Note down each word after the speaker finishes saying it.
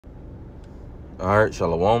Alright,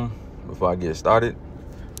 Shalom. Before I get started,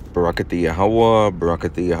 Barakati Yahweh,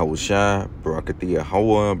 Barakati Yahweh, Barakati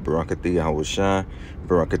Yahweh, Barakati Yahweh,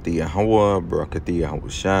 Barakati Yahweh, Barakati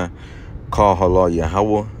Yahweh, Call Halal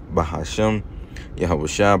Yahweh, Bahashem,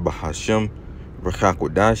 Yahweh, Bahashem,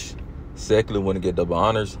 Barakwadash. Secondly, want to get double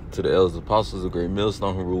honors to the elders apostles of Great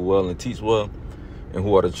Millstone who rule well and teach well, and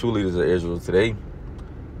who are the true leaders of Israel today.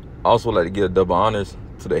 Also like to give double honors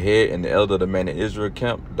to the head and the elder of the Man in Israel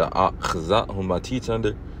camp, the Chazat, whom I teach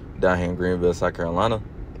under, down here in Greenville, South Carolina.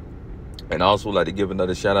 And I also like to give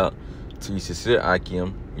another shout out to you sincere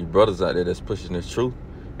Akim, you brothers out there that's pushing this truth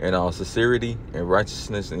and our sincerity and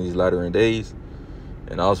righteousness in these latter end days.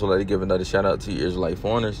 And I also like to give another shout out to you Israelite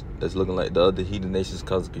foreigners that's looking like the other heathen nations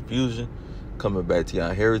causing confusion, coming back to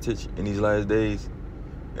your heritage in these last days.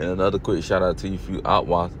 And another quick shout out to you few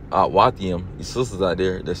Outwathium, you sisters out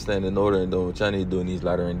there that stand in order and doing what y'all need to do in these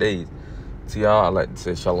latter end days. To y'all, I like to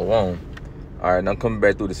say shalom. All right, now I'm coming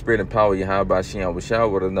back through the spirit and power of Yahweh Shem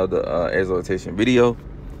with another exhortation video.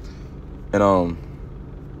 And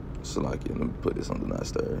so like, let me put this on the not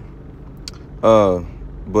stir.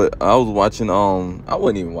 But I was watching. I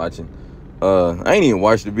wasn't even watching. I ain't even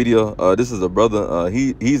watched the video. This is a brother.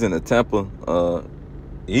 He's in the Tampa.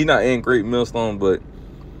 He not in Great Millstone, but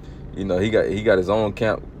you know, he got his own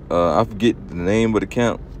camp. I forget the name of the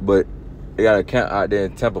camp, but they got a camp out there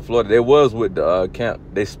in Tampa, Florida. There was with the camp.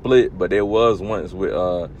 They split, but there was once with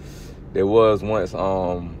the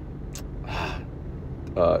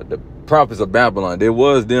prophets of Babylon. There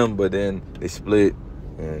was them, but then they split.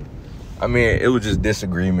 And I mean, it was just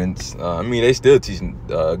disagreements. I mean, they still teaching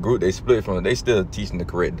group they split from. They still teaching the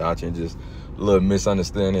correct doctrine, just a little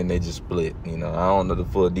misunderstanding. They just split. You know, I don't know the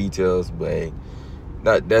full details, but hey,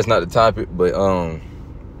 that's not the topic. But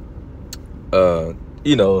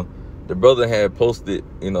you know, the brother had posted,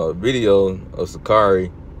 you know, a video of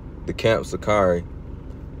Sicarii, the camp Sicarii,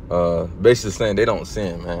 basically saying they don't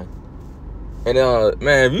sin, man. And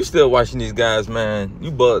man, if you still watching these guys, man,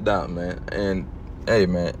 you bugged out, man. And hey,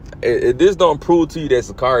 man, if this don't prove to you that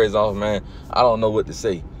Sicarii is off, man, I don't know what to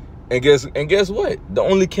say. And guess what? The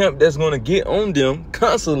only camp that's gonna get on them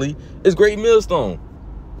constantly is Great Millstone.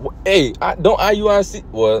 Hey, don't IUIC?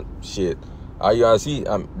 Well, shit, IUIC.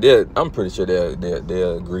 I'm pretty sure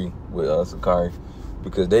they'll agree with Sicarii,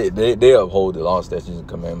 because they uphold the law, statutes, and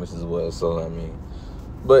commandments as well. So I mean,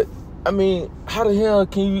 but I mean, how the hell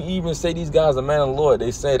can you even say these guys are man of the Lord? They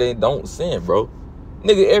say they don't sin, bro.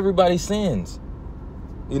 Nigga, everybody sins.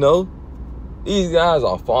 You know, these guys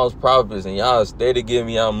are false prophets, and y'all steady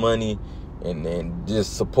giving y'all money and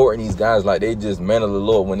just supporting these guys like they just man of the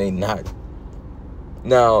Lord when they not.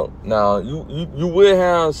 Now you will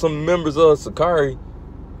have some members of Sicarii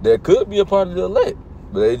that could be a part of the elect,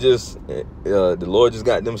 but they just the Lord just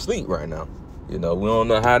got them asleep right now. You know, we don't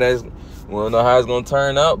know how it's gonna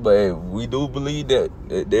turn out, but hey, we do believe that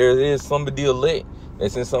there is somebody elect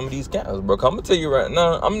that's in some of these camps, bro. I'm gonna tell you right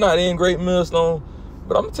now, I'm not in Great Millstone,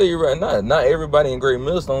 but I'm gonna tell you right now, not everybody in Great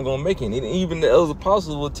Millstone gonna make it. Even the elders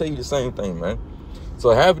apostles will tell you the same thing, man. So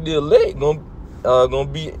half of the elect gonna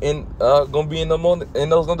be in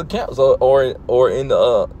those other camps, or in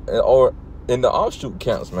the offshoot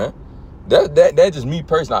camps, man. That just me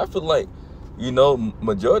personally. I feel like, you know,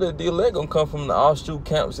 majority of the elect gonna come from the offshoot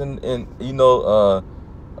camps and you know,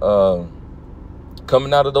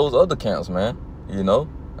 coming out of those other camps, man. You know,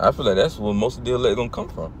 I feel like that's where most of the elect gonna come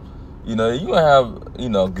from. You know, you gonna have, you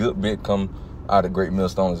know, a good bit come out of Great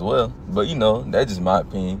Millstone as well. But you know, that's just my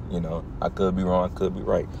opinion. You know, I could be wrong, I could be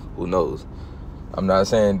right. Who knows? I'm not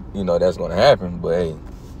saying, you know, that's gonna happen, but hey.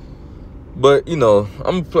 But you know,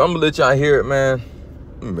 I'm gonna let y'all hear it, man.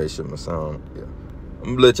 Let me make sure my sound. Yeah,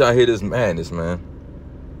 I'm gonna let y'all hear this madness, man.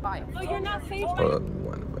 No, you're not safe. Hold up,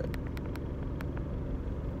 wind it back.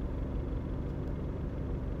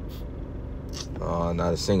 Oh,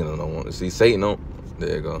 not a singing. I don't want to see Satan on.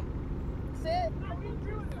 There you go.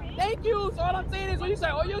 Thank you. So all I'm saying is, when you say,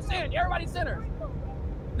 "Oh, you're saying everybody's sinners."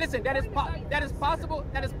 Listen, that is possible.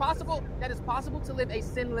 That is possible to live a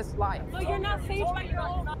sinless life. No, you're not saved by your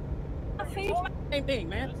own. Same thing,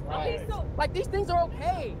 man. Okay, so Like, these things are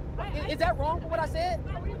okay. Is that wrong for what I said?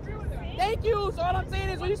 Thank you. So all I'm saying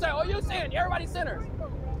is, when you say, "Oh, you're saying everybody's sinners."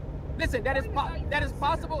 Listen, that is possible. That is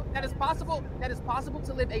possible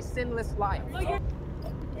to live a sinless life.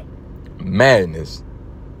 Madness.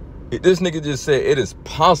 This nigga just said it is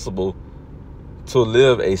possible to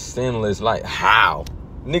live a sinless life. How?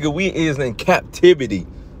 Nigga, we is in captivity.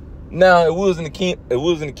 Now, it was in the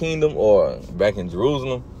kingdom or back in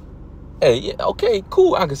Jerusalem. Hey, yeah, okay,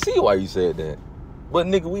 cool. I can see why you said that. But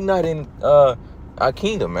nigga, we not in our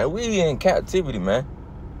kingdom, man. We in captivity, man.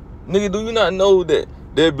 Nigga, do you not know that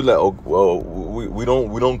they'd be like, oh, well, we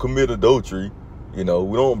don't commit adultery. You know,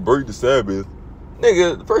 we don't break the Sabbath.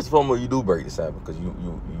 Nigga, first and foremost, you do break the Sabbath because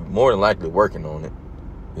you more than likely working on it.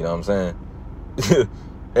 You know what I'm saying?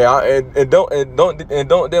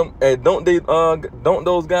 Don't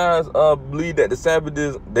those guys believe that the Sabbath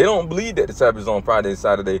is? They don't believe that the Sabbath is on Friday,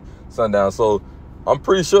 Saturday, sundown. So I'm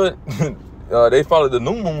pretty sure they follow the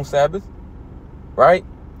new moon Sabbath, right?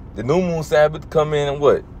 The new moon Sabbath come in and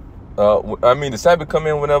what? The Sabbath come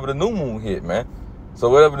in whenever the new moon hit, man. So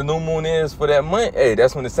whatever the new moon is for that month, hey,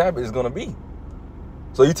 that's when the Sabbath is gonna be.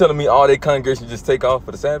 So you telling me all their congregation just take off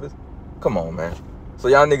for the Sabbath? Come on, man. So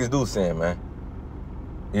y'all niggas do sin, man.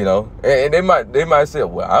 You know, and they might say,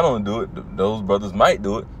 well, I don't do it. Those brothers might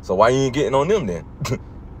do it. So why you ain't getting on them then?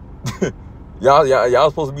 y'all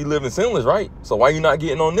supposed to be living sinless, right? So why you not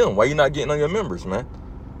getting on them? Why you not getting on your members, man?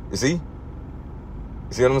 You see? You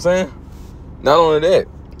see what I'm saying? Not only that,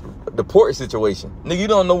 the pork situation. Nigga, you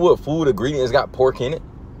don't know what food ingredients got pork in it.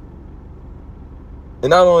 And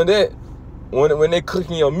not only that, when they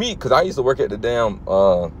cooking your meat, because I used to work at the damn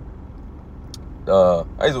I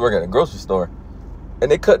used to work at a grocery store,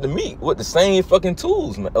 and they cut the meat with the same fucking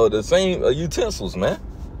tools, man, or the same utensils, man,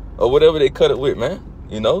 or whatever they cut it with, man.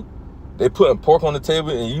 You know, they putting pork on the table,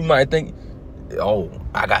 and you might think, oh,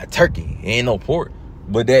 I got turkey, ain't no pork,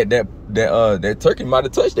 but that turkey might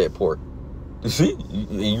have touched that pork. You see,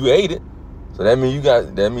 you ate it, so that means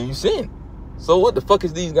you sinned. So what the fuck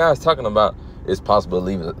is these guys talking about? It's possible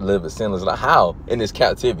to live a sinless life. How in this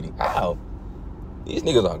captivity? How? These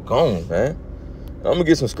niggas are gone, man. I'm gonna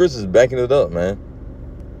get some scriptures backing it up, man.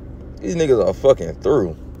 These niggas are fucking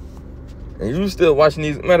through. And you still watching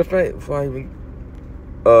these. Matter of fact, before I even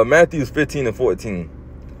Matthew 15 and 14.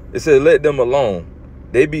 It says, let them alone.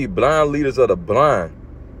 They be blind leaders of the blind.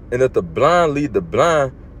 And if the blind lead the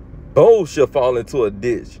blind, both shall fall into a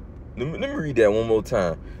ditch. Let me read that one more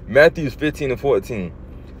time. Matthew 15 and 14.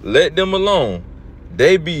 Let them alone.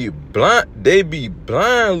 They be blind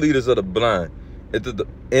leaders of the blind. If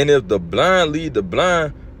the blind lead the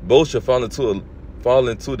blind, both shall fall into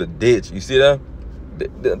the ditch. You see that?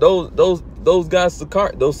 Those guys,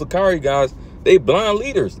 those Sicarii guys, they blind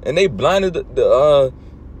leaders, and they blinded the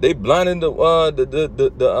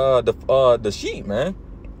sheep, man.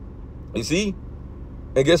 You see?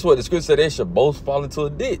 And guess what? The scripture said they should both fall into a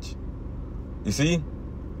ditch. You see?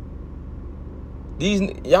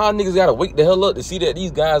 Y'all niggas gotta wake the hell up to see that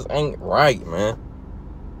these guys ain't right, man.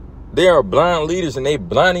 They are blind leaders, and they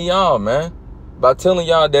blinding y'all, man, by telling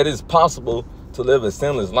y'all that it's possible to live a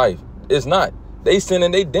sinless life. It's not. They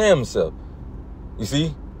sinning they damn self. You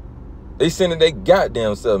see? They sinning they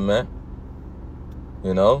goddamn self, man.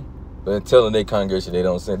 You know? But telling their congregation they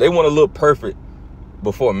don't sin. They want to look perfect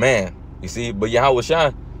before man. You see? But Yahweh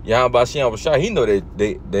Shai, he know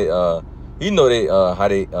how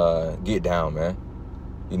they get down, man.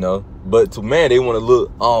 You know? But to man, they want to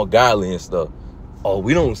look all godly and stuff. Oh,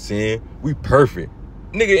 we don't sin. We perfect.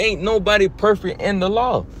 Nigga, ain't nobody perfect in the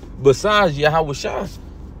law besides Yahweh Shai.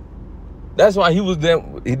 That's why he was the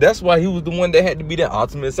one that had to be that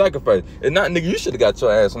ultimate sacrifice. And not, nigga, you should have got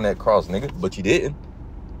your ass on that cross, nigga. But you didn't.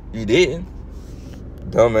 You didn't.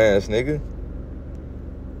 Dumbass nigga.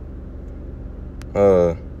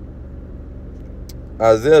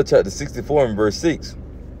 Isaiah chapter 64 and verse 6.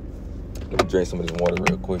 Let me drink some of this water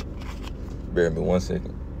real quick. Bear with me 1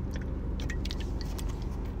 second.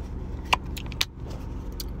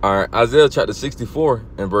 All right, Isaiah chapter 64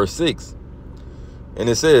 and verse 6. And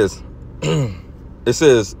it says,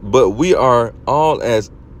 but we are all as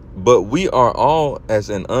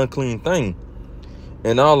an unclean thing,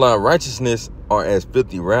 and all our righteousness are as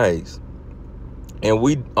filthy rags. And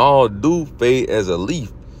we all do fade as a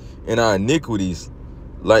leaf, and our iniquities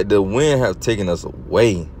like the wind have taken us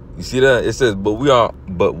away. You see that? It says, but we are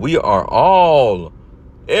all,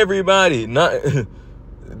 everybody, not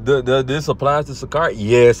this applies to Sicarii?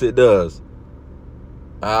 Yes, it does.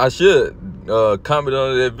 I should comment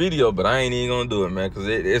on that video, but I ain't even gonna do it, man, because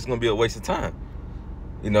it's gonna be a waste of time.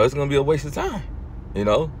 You know, it's gonna be a waste of time. You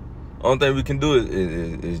know, only thing we can do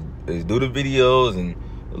is do the videos, and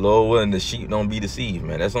the Lord willing, the sheep don't be deceived,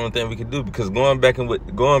 man. That's the only thing we can do, because going back and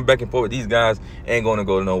forth with these guys ain't gonna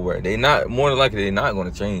go nowhere. More than likely, they're not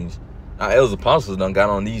gonna change. Our elders apostles done got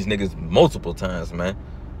on these niggas multiple times, man.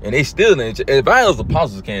 And they still didn't. If our elders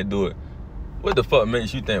apostles can't do it, what the fuck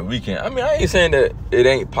makes you think we can? I mean, I ain't saying that it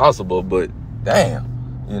ain't possible, but damn,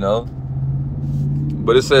 you know.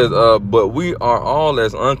 But it says, but we are all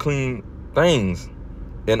as unclean things,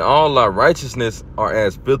 and all our righteousness are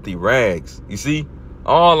as filthy rags. You see?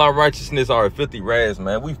 All our righteousness are filthy rags,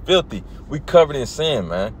 man. We filthy. We covered in sin,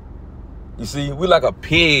 man. You see? We like a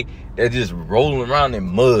pig that's just rolling around in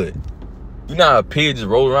mud. You know how pigs just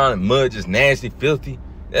roll around in mud, just nasty, filthy?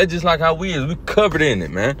 That's just like how we is. We covered in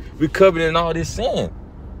it, man. We covered in all this sin.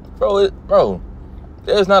 Bro,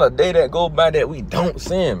 there's not a day that goes by that we don't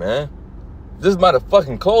sin, man. Just by the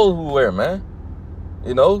fucking clothes we wear, man.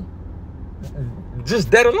 You know?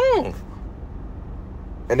 Just that alone.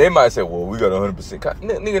 And they might say, well, we got 100% cotton.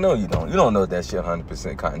 Nigga, no, you don't. You don't know that shit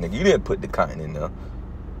 100% cotton, nigga. You didn't put the cotton in there.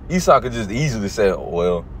 Esau could just easily say, oh,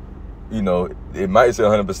 well, you know, it might say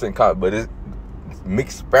 100% cotton, but it's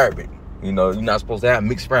mixed fabric. You know, you're not supposed to have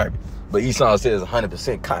mixed fabric. But Esau says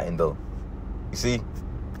 100% cotton, though. You see?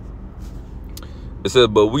 It says,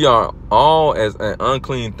 but we are all as an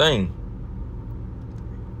unclean thing.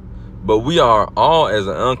 But we are all as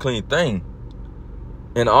an unclean thing.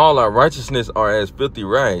 And all our righteousness are as filthy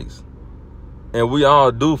rags. And we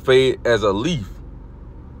all do fade as a leaf.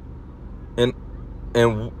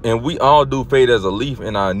 And we all do fade as a leaf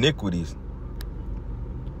in our iniquities.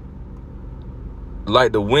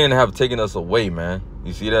 Like the wind have taken us away, man.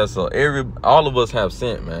 You see that? So all of us have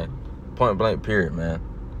sinned, man. Point blank, period, man.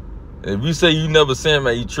 If you say you never sinned,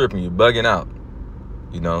 man, you tripping. You bugging out.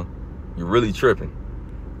 You know? You're really tripping.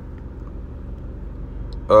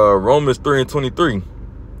 Romans 3:23.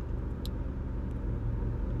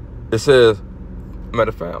 It says, matter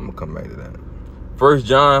of fact, I'm going to come back to that. 1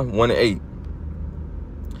 John 1:8.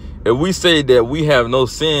 If we say that we have no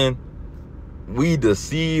sin, we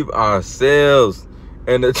deceive ourselves,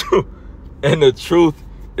 and the truth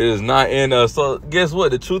is not in us. So guess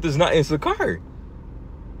what? The truth is not in Sicarii.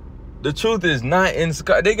 The truth is not in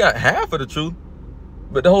Sicarii. They got half of the truth,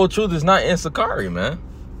 but the whole truth is not in Sicarii, man.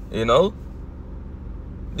 You know?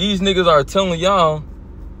 These niggas are telling y'all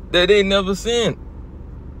that they never sinned.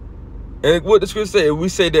 And what the scripture say, if we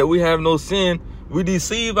say that we have no sin, we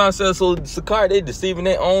deceive ourselves. So Sicarii, they deceiving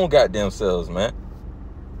their own goddamn selves, man.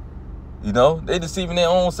 You know, they deceiving their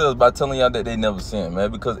own selves by telling y'all that they never sinned,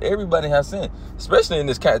 man. Because everybody has sinned, especially in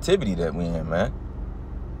this captivity that we in, man.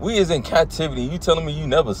 We is in captivity. You telling me you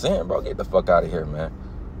never sinned, bro? Get the fuck out of here, man.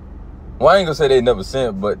 Well, I ain't gonna say they never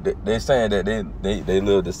sinned, but they saying that they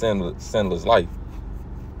lived a sinless life.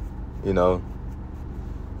 You know.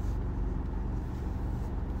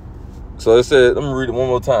 So it said, let me read it one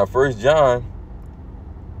more time. 1 John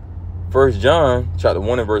chapter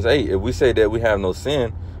 1 and verse 8. If we say that we have no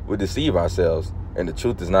sin, we deceive ourselves, and the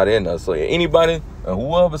truth is not in us. So anybody and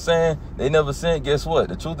whoever saying they never sinned, guess what?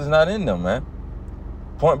 The truth is not in them, man.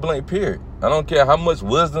 Point blank, period. I don't care how much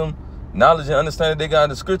wisdom, knowledge, and understanding they got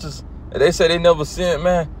in the scriptures. If they say they never sinned,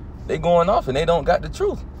 man, they going off and they don't got the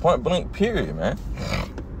truth. Point blank, period, man.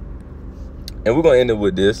 And we're going to end it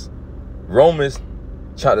with this. Romans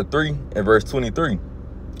chapter 3 and verse 23.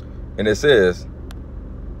 And it says,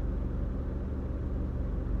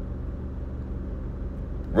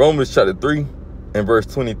 Romans chapter 3 and verse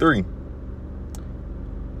 23.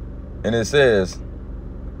 And it says,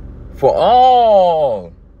 for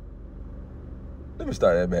all, let me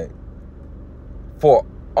start that back. For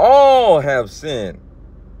all have sinned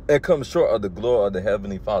and come short of the glory of the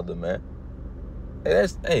Heavenly Father, man.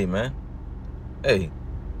 Hey, man. Hey,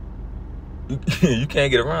 you can't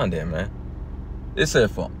get around that, man. It said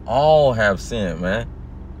for all have sinned, man,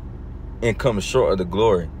 and come short of the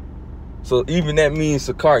glory. So even that means,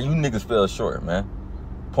 Sicarii, you niggas fell short, man.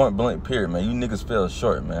 Point blank, period, man. You niggas fell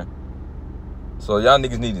short, man. So y'all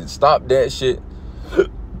niggas need to stop that shit.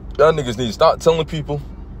 Y'all niggas need to stop telling people.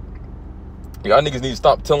 Y'all niggas need to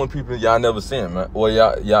stop telling people y'all never sin, man. Or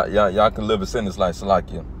y'all can live a sinless life,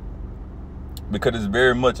 Salakia. Because it's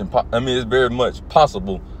very much it's very much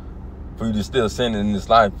possible for you to still sin in this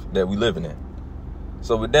life that we living in.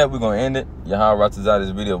 So with that, we're gonna end it. Yahweh Ratazah,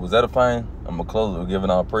 this video was edifying. I'm gonna close it with giving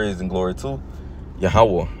all praise and glory to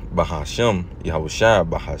Yahweh Bahashem, Yahweh Shai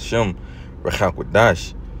Bahashem, Rechak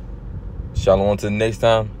Wadash. Shalom to the next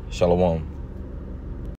time. Shalom.